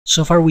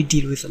So far we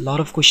deal with a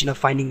lot of question of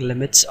finding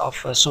limits of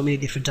so many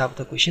different type of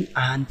the question,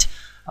 and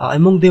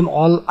among them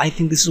all I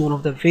think this is one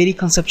of the very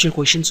conceptual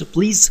questions. So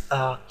please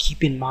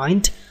keep in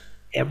mind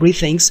every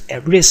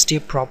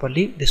step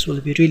properly. This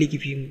will be really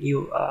giving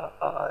you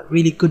a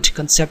really good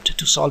concept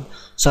to solve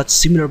such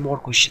similar more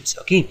questions.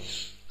 Okay,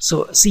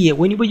 so see,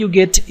 whenever you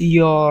get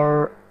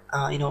your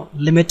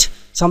limit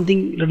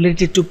something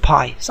related to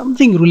pi,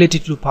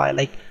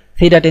 like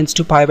theta tends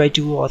to pi by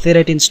 2, or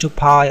theta tends to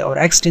pi, or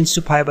x tends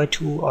to pi by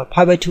 2, or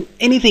pi by 2,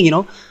 anything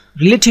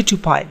related to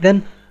pi,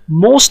 then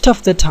most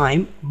of the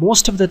time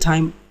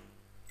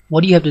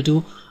what you have to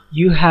do,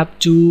 you have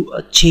to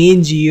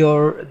change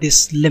your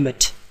this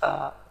limit,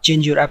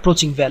 change your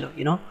approaching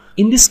value.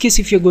 In this case,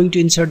 if you're going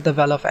to insert the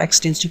value of x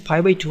tends to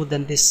pi by 2,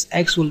 then this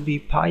x will be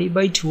pi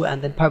by 2,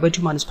 and then pi by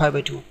 2 minus pi by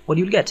 2. What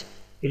you'll get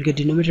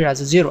denominator as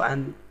a 0,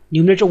 and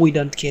numerator we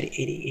don't care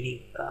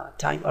any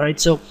time. All right,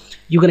 so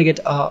you're gonna get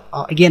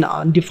again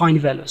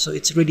undefined value, so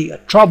it's really a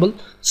trouble.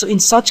 So in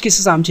such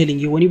cases, I'm telling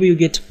you, whenever you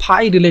get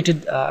pi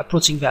related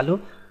approaching value,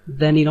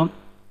 then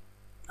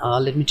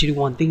let me tell you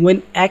one thing.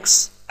 When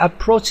x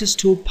approaches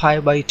to pi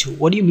by 2,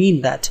 what do you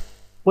mean that?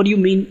 What do you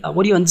mean?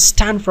 What do you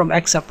understand from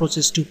x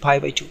approaches to pi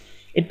by 2?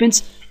 It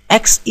means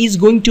x is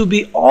going to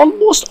be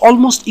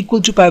almost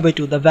equal to pi by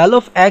 2. The value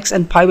of x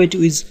and pi by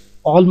 2 is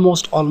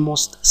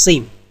almost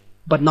same,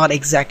 but not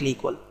exactly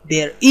equal.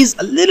 There is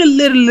a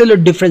little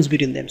difference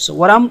between them. So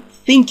what I'm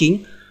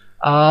thinking,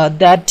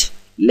 that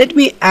let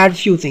me add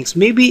few things.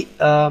 Maybe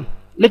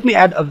let me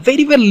add a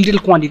very little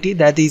quantity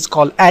that is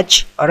called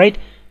h. All right,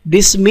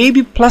 this may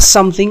be plus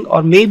something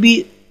or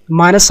maybe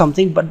minus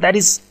something, but that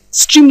is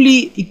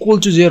extremely equal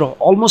to 0,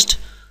 almost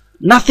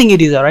nothing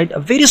it is. All right, a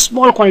very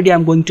small quantity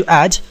I'm going to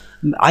add.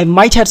 I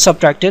might have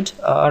subtracted,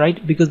 all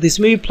right, because this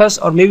may be plus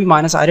or maybe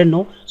minus, I don't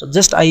know. So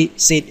just I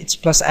said it's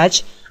plus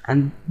h,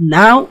 and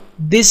now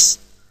this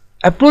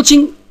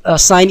approaching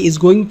sign is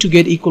going to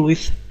get equal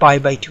with pi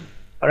by 2.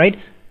 All right,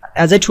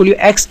 as I told you,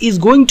 x is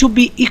going to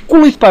be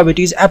equal with pi by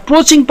 2, is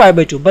approaching pi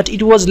by 2, but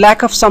it was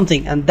lack of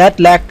something, and that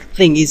lack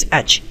thing is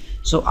h.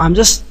 So I'm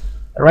just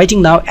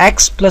writing now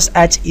x plus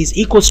h is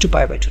equals to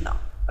pi by 2 now.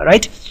 All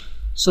right,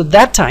 so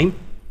that time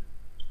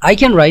I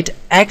can write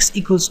x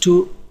equals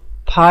to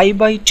pi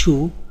by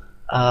 2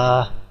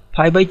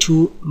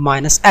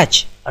 minus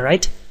h. All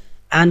right,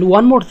 and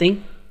one more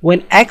thing,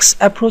 when x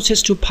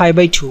approaches to pi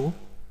by 2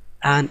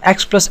 and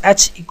x plus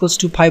h equals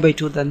to pi by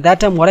 2, then that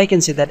time what I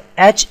can say, that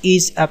h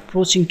is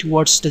approaching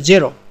towards the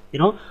 0,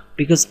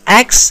 because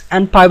x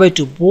and pi by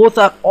 2 both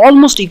are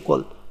almost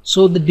equal.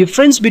 So the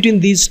difference between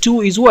these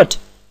two is what?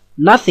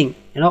 Nothing,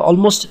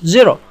 almost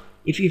 0.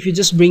 If you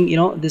just bring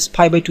this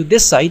pi by 2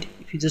 this side,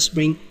 if you just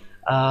bring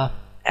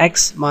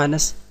x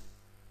minus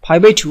pi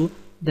by 2,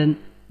 then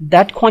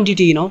that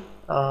quantity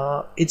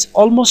it's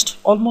almost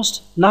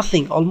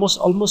nothing,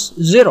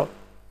 almost 0.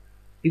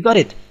 You got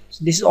it?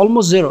 So this is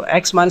almost 0.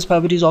 X minus pi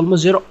by 2 is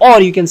almost 0, or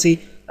you can say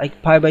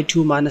like pi by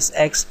 2 minus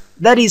x,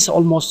 that is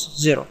almost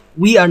 0.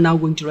 We are now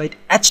going to write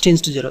h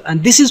tends to 0,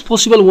 and this is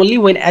possible only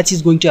when h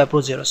is going to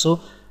approach 0.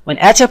 So when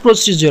h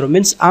approaches to 0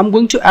 means I'm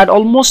going to add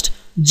almost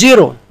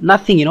 0,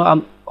 nothing,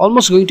 I'm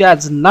almost going to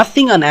add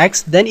nothing on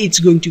x, then it's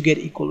going to get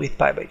equal with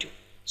pi by 2.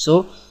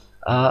 So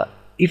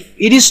if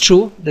it is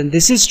true, then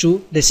this is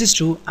true,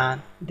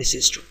 and this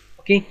is true.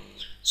 Okay,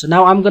 so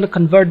now I'm going to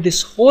convert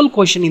this whole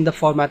question in the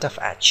format of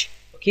h.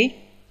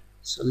 Okay,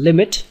 so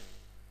limit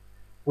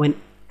when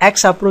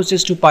x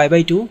approaches to pi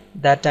by 2,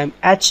 that time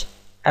h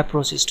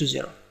approaches to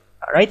 0.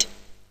 All right,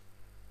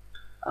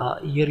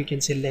 here you can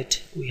say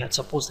let we had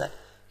suppose that.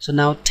 So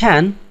now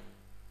tan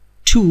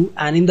 2,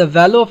 and in the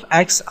value of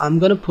x I'm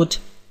going to put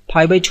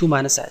pi by 2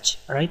 minus h.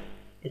 All right,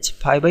 it's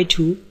pi by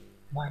 2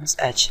 minus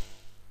h,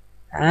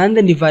 and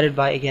then divided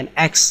by again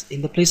x.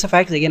 In the place of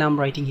x, again I'm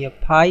writing here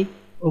pi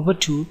over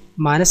 2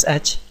 minus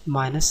h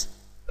minus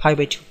pi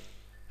by 2.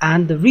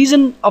 And the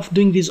reason of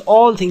doing these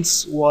all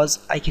things was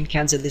I can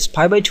cancel this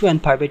pi by 2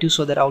 and pi by 2,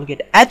 so that I will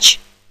get h.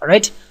 All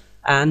right,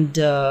 and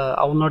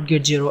I will not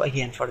get 0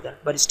 again further,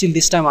 but still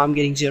this time I'm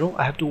getting 0.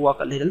 I have to walk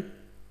a little.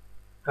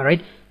 All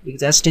right,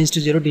 because h tends to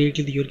 0,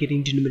 directly you're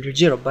getting denominator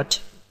 0, but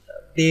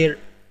there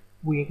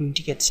we are going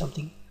to get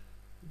something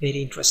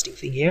very interesting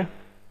thing here.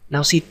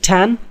 Now see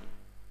tan.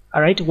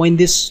 All right, when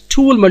this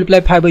 2 will multiply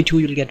pi by 2,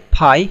 you'll get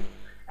pi,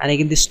 and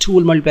again this 2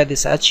 will multiply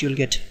this h,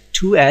 you'll get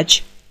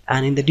 2h,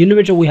 and in the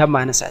denominator we have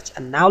minus h.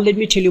 And now let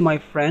me tell you, my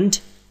friend,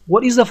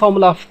 what is the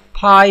formula of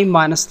pi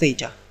minus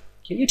theta?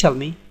 Can you tell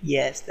me?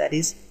 Yes, that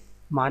is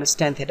minus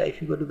tan theta.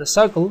 If you go to the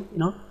circle,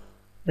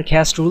 the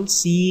cast rule,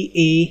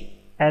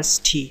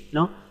 CAST,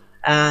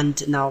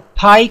 and now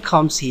pi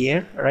comes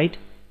here, right?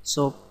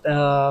 So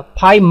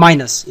pi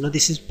minus,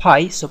 this is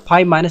pi, so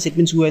pi minus, it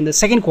means we are in the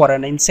second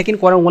quadrant, and in second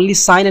quadrant only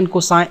sine and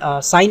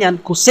cosine, sine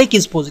and cosec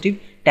is positive,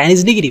 tan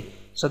is negative.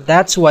 So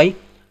that's why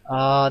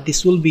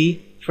this will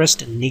be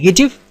first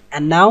negative.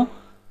 And now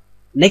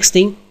next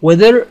thing,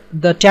 whether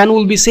the tan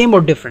will be same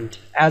or different.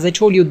 As I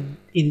told you,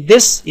 in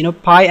this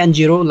pi and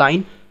 0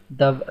 line,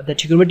 the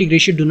trigonometric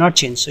ratio do not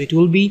change, so it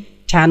will be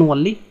tan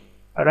only.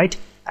 All right,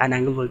 and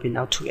angle will be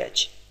now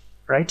 2h,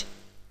 right?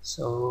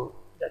 So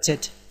that's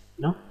it,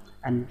 you know,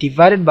 and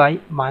divided by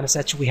minus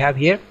h we have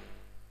here,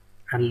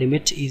 and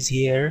limit is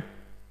here,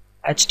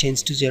 h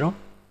tends to 0.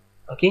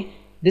 Okay,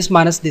 this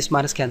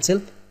minus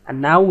cancel,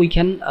 and now we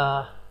can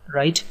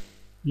write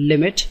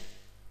limit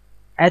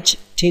h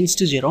tends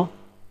to 0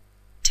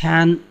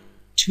 tan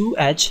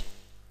 2h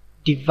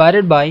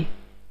divided by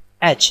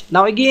h.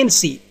 Now again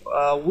see,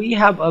 we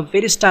have a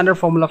very standard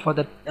formula for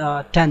the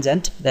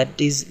tangent, that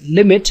is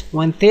limit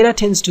when theta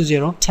tends to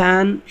 0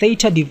 tan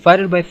theta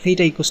divided by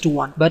theta equals to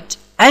 1, but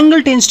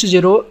angle tends to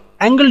 0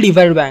 angle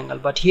divided by angle,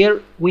 but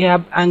here we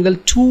have angle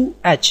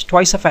 2h,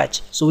 twice of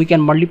h, so we can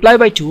multiply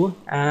by 2,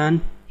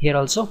 and here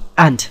also,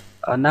 and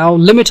now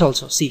limit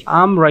also. See,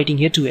 I'm writing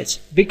here 2h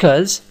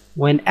because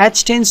when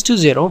h tends to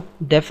 0,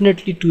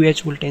 definitely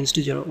 2h will tends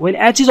to 0. When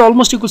h is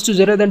almost equals to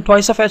 0, then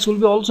twice of h will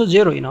be also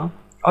 0, you know,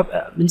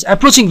 means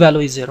approaching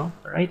value is 0,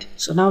 right?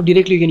 So now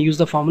directly you can use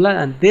the formula,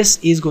 and this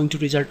is going to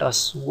result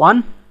us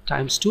 1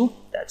 times 2,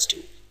 that's 2.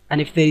 And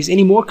if there is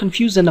any more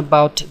confusion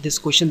about this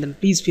question, then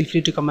please feel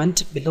free to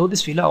comment below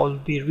this video. I will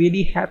be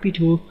really happy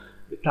to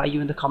reply you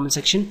in the comment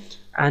section,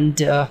 and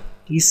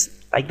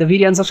please like the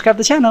video and subscribe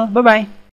the channel. Bye bye.